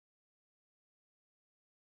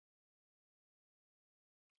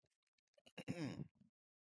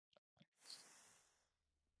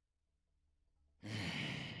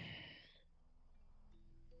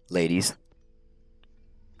ladies,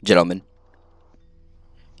 gentlemen.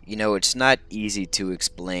 You know, it's not easy to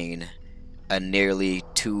explain a nearly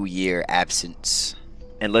 2-year absence.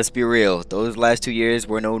 And let's be real, those last 2 years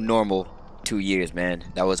were no normal 2 years, man.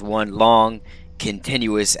 That was one long,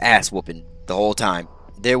 continuous ass whooping the whole time.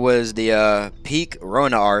 There was the peak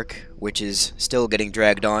Rona arc, which is still getting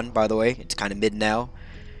dragged on, by the way. It's kind of mid now.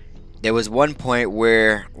 There was one point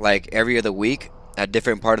where, like, every other week, a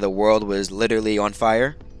different part of the world was literally on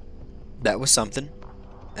fire. That was something.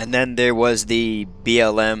 And then there was the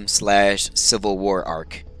BLM/Civil War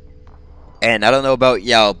arc. And I don't know about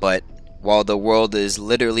y'all, but while the world is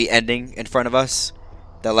literally ending in front of us,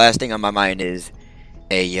 the last thing on my mind is,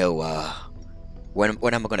 hey yo, when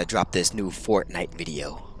am I gonna drop this new Fortnite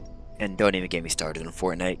video? And don't even get me started on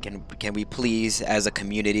Fortnite. Can we please, as a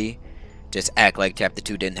community, just act like Chapter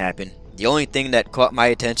 2 didn't happen? The only thing that caught my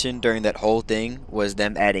attention during that whole thing was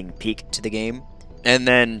them adding Peak to the game. And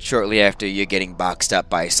then shortly after, you're getting boxed up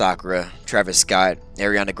by Sakura, Travis Scott,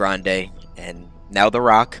 Ariana Grande, and now The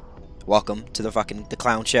Rock. Welcome to the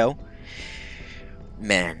clown show.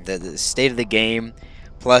 Man, the state of the game,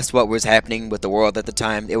 plus what was happening with the world at the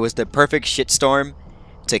time, it was the perfect shitstorm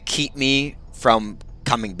to keep me from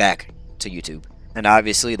coming back to YouTube. And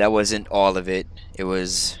obviously that wasn't all of it. It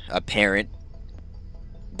was apparent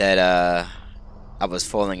that I was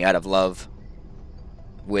falling out of love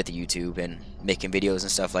with YouTube and making videos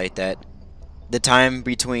and stuff like that. The time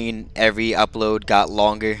between every upload got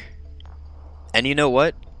longer. And you know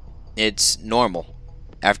what? It's normal.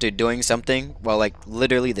 After doing something, well, like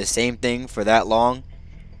literally the same thing for that long,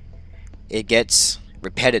 it gets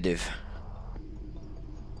repetitive.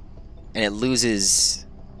 And it loses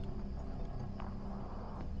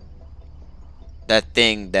that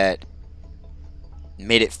thing that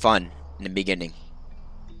made it fun in the beginning.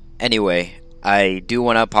 Anyway, I do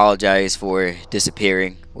want to apologize for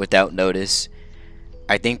disappearing without notice.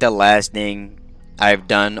 I think the last thing I've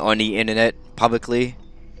done on the internet publicly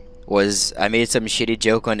was I made some shitty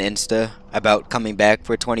joke on Insta about coming back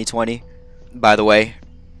for 2020. By the way,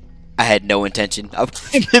 I had no intention of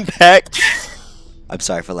coming back. I'm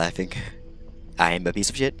sorry for laughing. I am a piece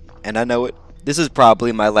of shit, and I know it. This is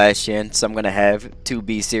probably my last chance I'm gonna have to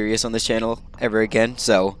be serious on this channel ever again,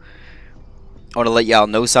 so I want to let y'all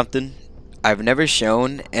know something. I've never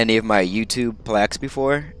shown any of my YouTube plaques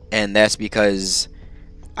before, and that's because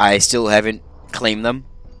I still haven't claimed them.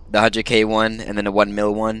 The 100K one and then the 1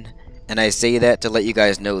 mil one. And I say that to let you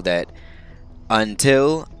guys know that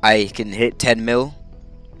until I can hit 10 mil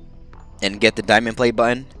and get the diamond play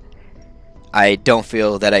button, I don't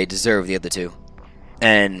feel that I deserve the other two.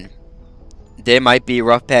 And there might be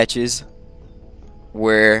rough patches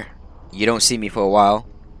where you don't see me for a while,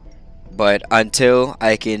 but until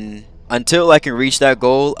I can reach that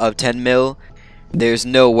goal of 10 mil, there's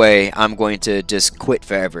no way I'm going to just quit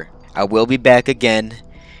forever. I will be back again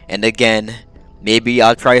and again. Maybe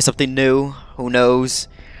I'll try something new, who knows?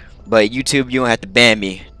 But YouTube, you don't have to ban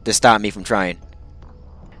me to stop me from trying.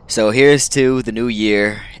 So here's to the new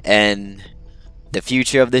year and the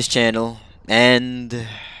future of this channel and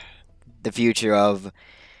the future of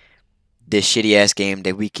this shitty ass game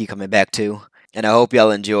that we keep coming back to. And I hope y'all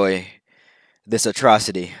enjoy this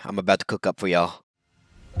atrocity I'm about to cook up for y'all.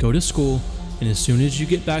 Go to school, and as soon as you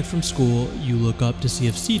get back from school, you look up to see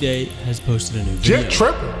if Ceedayy has posted a new video. Jet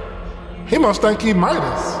tripping. He must think he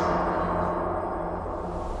Midas.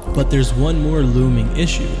 But there's one more looming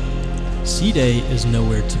issue. Ceedayy is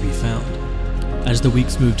nowhere to be found. As the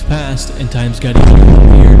weeks moved past and times got even more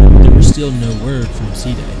weird, there was still no word from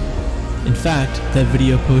Ceedayy. In fact, that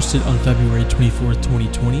video posted on February 24th,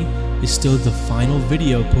 2020 is still the final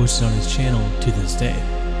video posted on his channel to this day.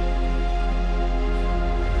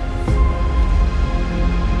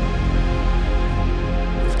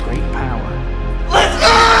 With great power. Let's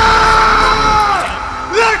go!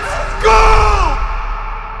 Let's go!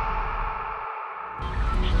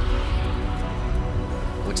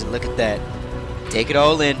 Would you look at that? Take it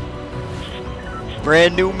all in.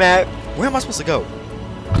 Brand new map. Where am I supposed to go?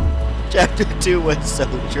 Chapter 2 was so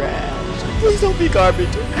trash. Please don't be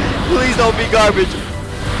garbage. Please don't be garbage.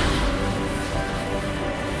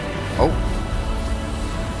 Oh.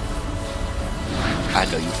 I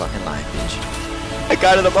know you fucking lying, bitch. I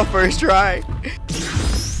got it on my first try.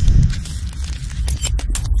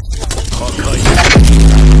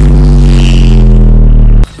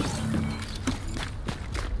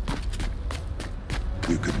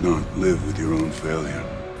 You could not live with your own failure.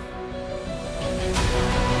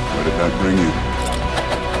 Where did that bring you?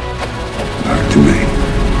 Back to me.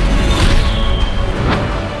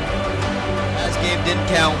 Last game didn't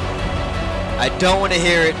count. I don't want to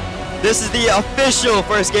hear it. This is the official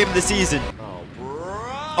first game of the season.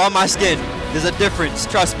 On my skin. There's a difference,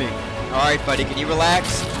 trust me. Alright, buddy, can you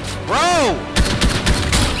relax? Bro!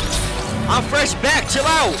 I'm fresh back, chill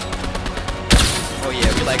out! Oh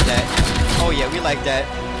yeah, we like that. Oh yeah, we like that.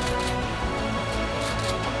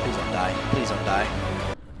 Please don't die. Please don't die.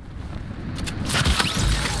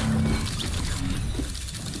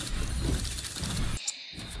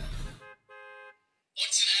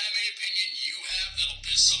 What's an anime opinion you have that'll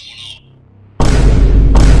piss someone off?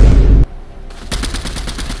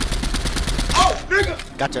 Oh, nigga!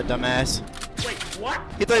 Gotcha, dumbass. Wait, what?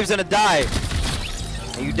 He thought he was gonna die.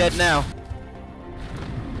 And you dead now.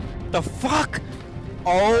 The fuck?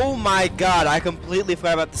 Oh my god, I completely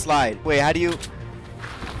forgot about the slide. Wait, how do you...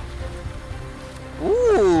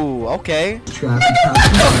 Ooh, okay. Give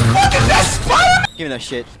me that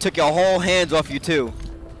shit. Took your whole hands off you too.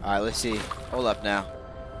 Alright, let's see. Hold up now.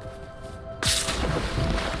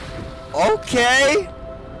 Okay.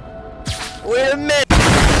 Wait a minute.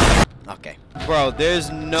 Okay. Bro, there's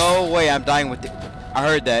no way I'm dying with it. I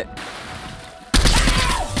heard that.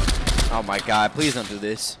 Oh my god, please don't do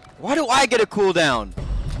this. Why do I get a cooldown?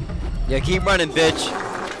 Yeah, keep running, bitch.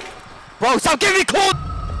 Bro, stop giving me cool.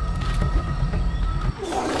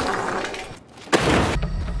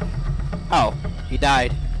 Oh, he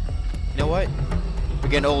died. You know what? We're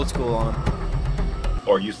getting old school on him.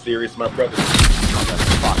 Are you serious, my brother?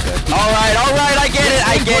 Alright, I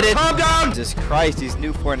get it. Calm down! Jesus Christ, these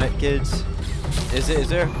new Fortnite kids. Is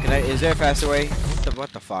there a faster way?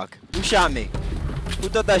 What the fuck? Who shot me? Who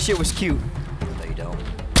thought that shit was cute? No, you don't.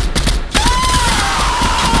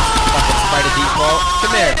 Fucking spider default.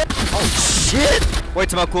 Come here. Oh shit! Wait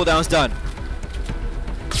till my cooldown's done.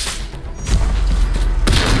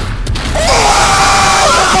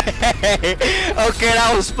 Okay,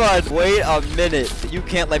 that was fun. Wait a minute. You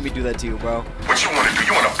can't let me do that to you, bro. What you want to do?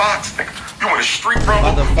 You want to box, nigga? You want a street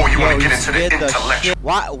rumble, or you want to get into the intellectual?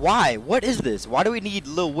 Why? What is this? Why do we need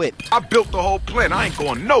Lil Whip? I built the whole plan. I ain't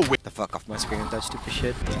going nowhere. The fuck off my screen with that stupid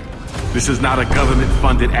shit. This is not a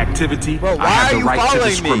government-funded activity. Bro, why I have are the you right to following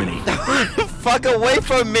discriminate. me? Fuck away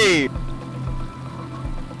from me.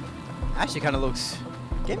 Actually, kind of looks.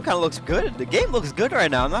 Game kind of looks good. The game looks good right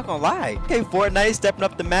now. I'm not gonna lie. Okay, Fortnite stepping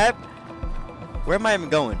up the map. Where am I even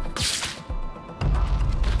going?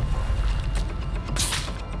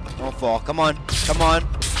 Don't fall. Come on. Come on.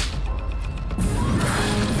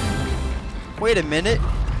 Wait a minute.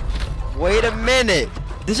 Wait a minute.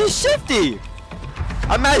 This is shifty.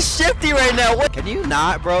 I'm at shifty right now. What? Can you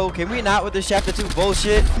not, bro? Can we not with this chapter 2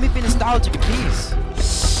 bullshit? Let me be nostalgic in peace.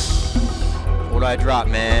 What do I drop,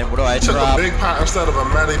 man? What do I Took drop? a big pot instead of a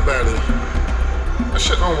matty batty. That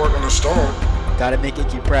shit don't work in the storm. Gotta make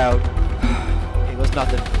Icky proud. Here goes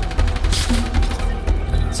nothing.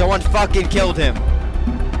 Someone fucking killed him.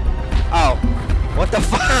 Oh. What the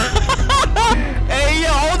fuck? Hey, yo,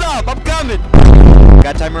 hold up. I'm coming.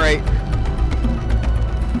 Got timer 8.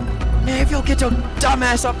 Man, if you'll get your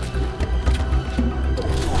dumbass up.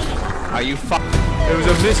 Are you fuck? It was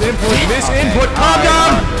a misinput. Okay. Calm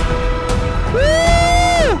down.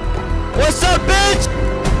 Woo! What's up, bitch?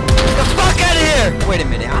 Get the fuck out of here! Wait a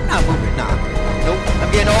minute, I'm not moving. Nah. Nope.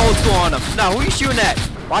 I'm getting old school on them. Nah, who you shooting at?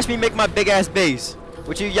 Watch me make my big ass base.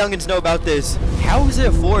 What you youngins know about this? How is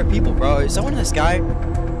there 4 people, bro? Is someone in the sky?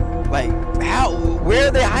 Like, how? Where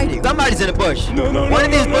are they hiding? Somebody's in a bush. No, One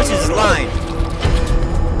of these bushes is lying.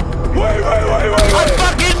 Wait. I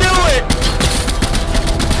fucking knew it!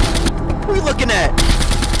 Who are you looking at?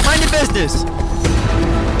 Mind your business.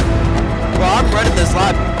 Bro, I'm running this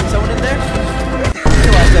lobby. Someone in there?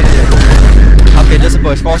 Okay, just a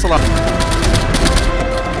bush. False alarm.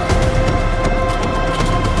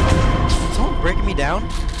 Someone breaking me down?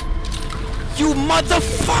 You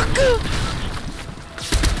motherfucker!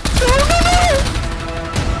 No!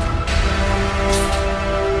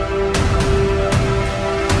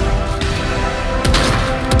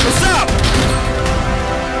 What's up?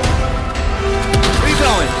 Where you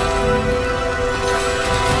going?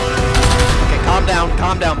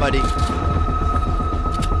 Calm down, buddy.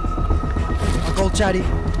 I'll go, Chatty.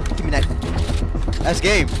 Give me that. That's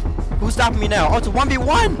game. Who's stopping me now? Oh, it's a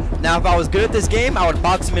 1v1. Now, if I was good at this game, I would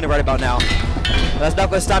box him in right about now. But that's not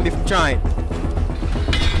gonna stop me from trying.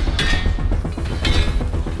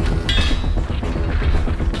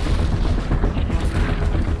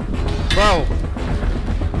 Bro,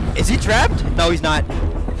 is he trapped? No, he's not.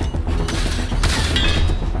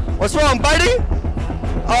 What's wrong, buddy?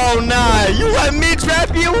 Oh, nah. You let me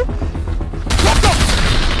trap you? What the?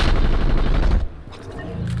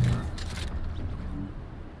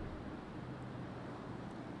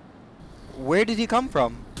 Where did he come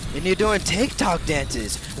from? And you're doing TikTok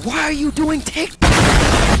dances. Why are you doing TikTok?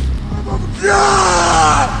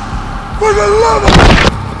 God! For the love of...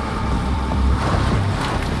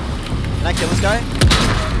 Can I kill this guy?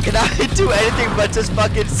 Can I do anything but just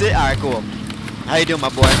fucking sit? Alright, cool. How you doing, my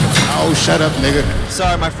boy? Oh, shut up, nigga.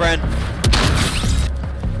 Sorry, my friend.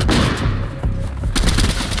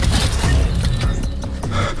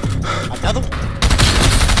 Another one.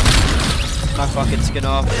 My fucking skin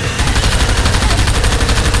off.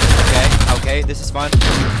 Okay, this is fun.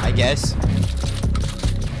 I guess.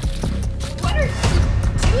 What are you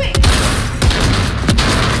doing?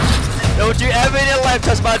 Don't you ever in your life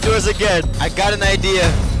touch my doors again. I got an idea.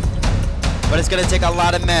 But it's gonna take a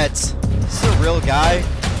lot of meds. This is a real guy.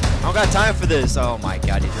 I don't got time for this. Oh my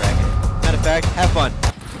god, he's dragging it. Matter of fact, have fun.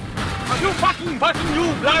 You fucking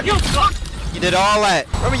you blood, you fuck! You did all that.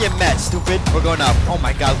 Remember your meds, stupid. We're going up. Oh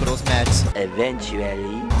my god, look at those meds.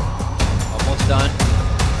 Eventually. Almost done.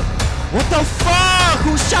 What the fuck?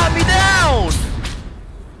 Who shot me down?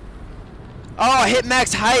 Oh, I hit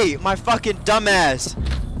max height. My fucking dumbass.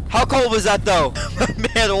 How cold was that though?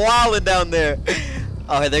 Man, wildin' down there.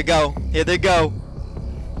 Oh, here they go. Here they go.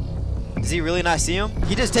 Does he really not see him?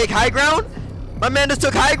 He just take high ground? My man just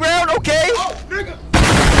took high ground? Okay. Oh, nigga!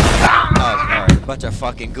 Oh, alright. Bunch of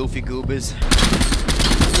fucking goofy goobers.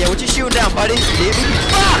 Yeah, what you shooting down, buddy?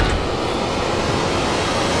 Fuck!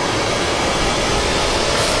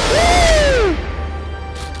 Woo!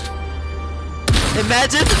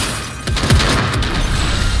 Imagine.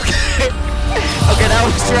 Okay, that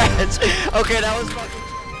was trash. Okay, that was fucking.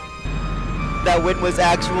 That win was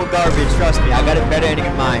actual garbage. Trust me, I got a better ending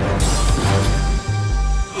in mind.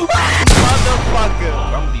 Motherfucker.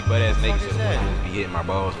 I'm gonna be butt ass naked so the wind be hitting my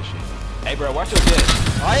balls and shit. Hey, bro, watch your jet.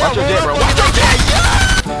 Oh, yeah, Watch your jet, bro. Watch your jet.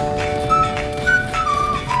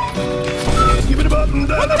 Give me the button.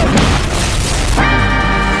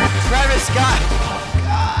 Travis Scott.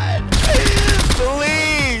 God.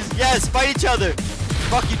 Please. Yes, fight each other.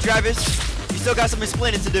 Fuck you, Travis. You still got some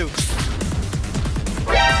explaining to do.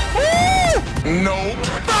 No.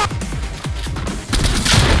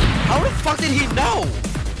 How the fuck did he know?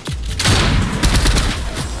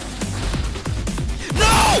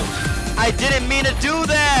 No! I didn't mean to do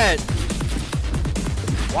that!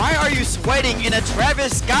 Why are you sweating in a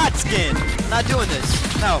Travis Scott skin? Not doing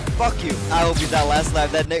this. No, fuck you. I hope he's that last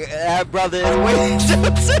laugh. That nigga, that brother is way too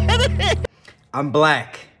sensitive. I'm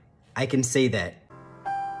black. I can say that.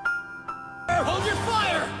 Hold your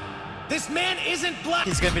fire! This man isn't black!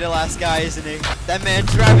 He's gonna be the last guy, isn't he? That man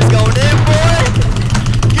Travis going in, boy!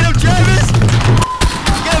 Get him, Travis!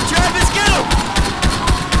 Get him, Travis! Get him!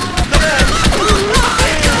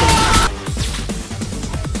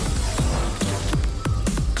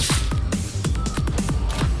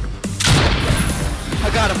 I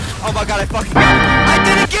got him! Oh my god, I fucking got him! I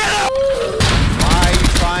didn't get him! Why are you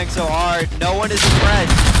trying so hard? No one is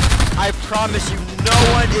impressed. I promise you, no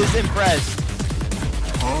one is impressed.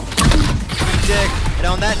 Dick. And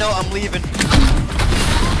on that note, I'm leaving.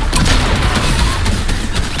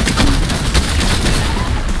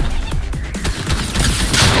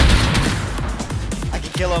 I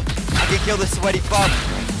can kill him. I can kill the sweaty fuck.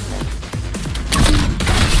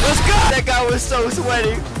 Let's go! That guy was so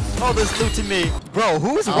sweaty. Oh, this loot to me. Bro,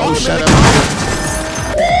 who's wrong? Shut up.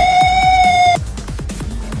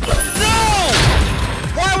 No!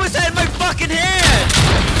 Why was that in my fucking hand?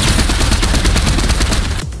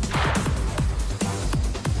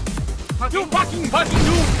 You fucking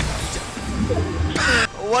you!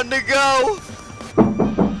 One to go.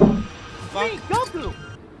 Fuck.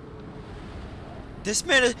 This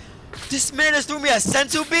man has threw me a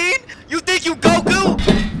sensu bean? You think you Goku?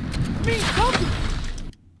 Me Goku.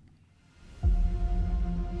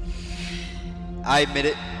 I admit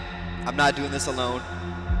it. I'm not doing this alone.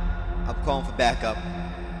 I'm calling for backup.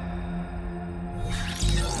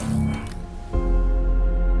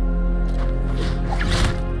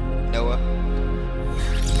 Noah.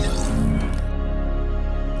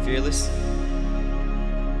 Fearless.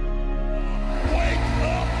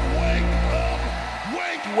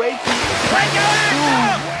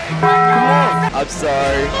 I'm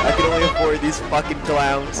sorry. I can only afford these fucking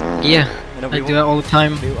clowns. Yeah, I do that all the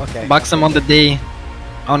time. Okay. Box them on the day.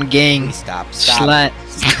 On gang. Please stop. Slat.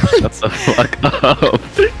 Shut the fuck up.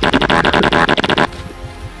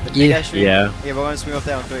 Yeah. Yeah. Yeah, we're gonna swing off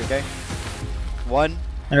that on 3, okay? 1,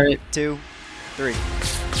 Alright. 2, 3.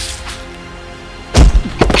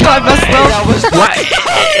 I messed up. That was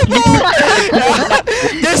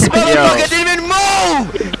This motherfucker didn't even move!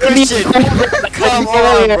 Christian, come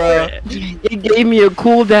on, bro. It gave me a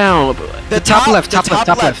cooldown. The top left, top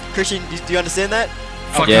left. Christian, do you understand that?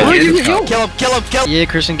 Fuck. Yeah, Oh, dude. yo. Kill him. Yeah,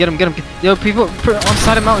 Christian, get him. Yo, people on the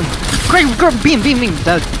side of the mountain. Great, go, beam.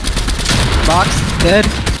 Dead. Box, dead.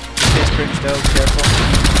 It's cringe though,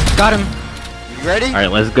 careful. Got him. You ready?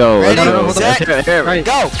 Alright, let's go. Ready? Let's go. Set, Right.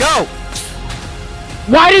 go!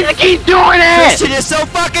 Why does it keep doing it? Christian, you're so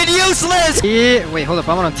fucking useless! Yeah, wait, hold up,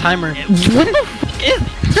 I'm on a timer. What the fuck is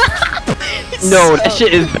No, that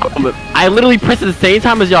shit is dumb. I literally pressed at the same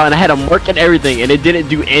time as y'all and I had a mark and everything and it didn't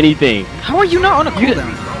do anything. How are you not on a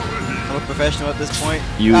cooldown? I'm a professional at this point.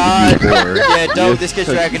 You were. Yeah, Dope, this kid's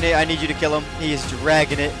dragging it. I need you to kill him. He is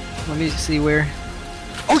dragging it. Let me see where.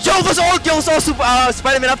 Oh, let's all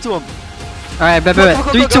Spider-Man up to him. Alright, bet. Go,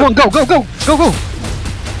 3, 2, 1, go! Oh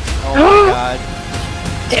my god.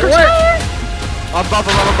 It worked! I'm above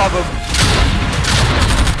him.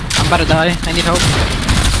 I'm about to die. I need help.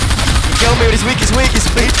 Kill me, but he's weak. He's weak.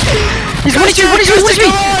 He's one HP!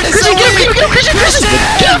 Christian, get him! Christian!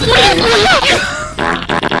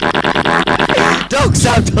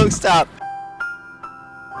 Don't stop.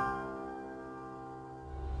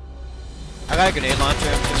 I got a grenade launcher.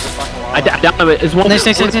 I'm just fucking wall. I downed him. It's one. Nice.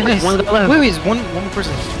 One guy left. Wait, it's one more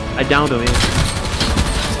person. I downed him. Yeah.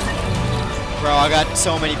 Bro, I got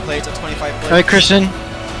so many plates. 25 plates. Alright, Christian.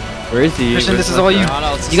 Where is he? Christian, this is all you.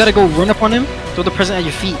 You gotta go run up on him. Throw the present at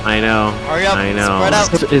your feet. I know. Hurry up. I know. Spread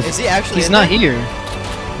out. Is he actually He's in not there? here.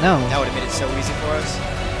 No. That would have made it so easy for us.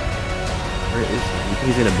 Where is he? You think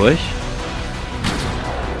he's in a bush?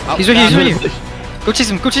 Oh, He's right here. nah, Go chase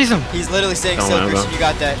him. He's literally saying Don't so, wanna Christian. go. You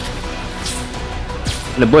got that.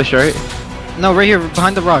 In the bush, right? No, right here,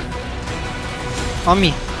 behind the rock. On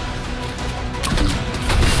me.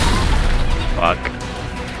 Fuck.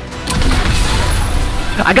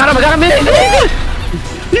 I got him in!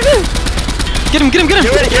 He's in! Get him! Get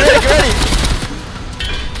ready.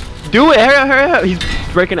 Do it! Hurry up! He's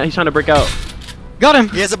breaking out. He's trying to break out. Got him!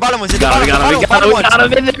 He has the bottom ones. We got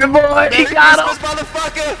him in there, boy! We got him!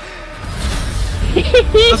 Motherfucker!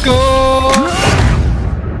 Let's go!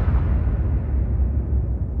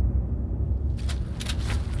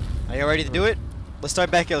 Are you ready to do it? Let's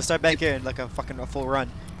start back here in like a full run.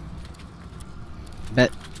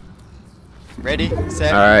 Bet. Ready,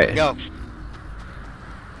 set, Alright. go.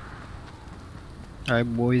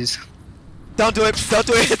 Alright, boys. Don't do it,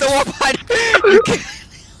 hit the wall behind you. Can't.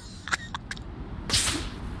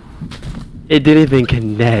 It didn't even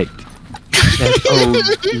connect. That's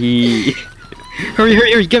OP.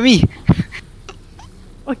 Hurry, get me!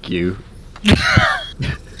 Fuck you.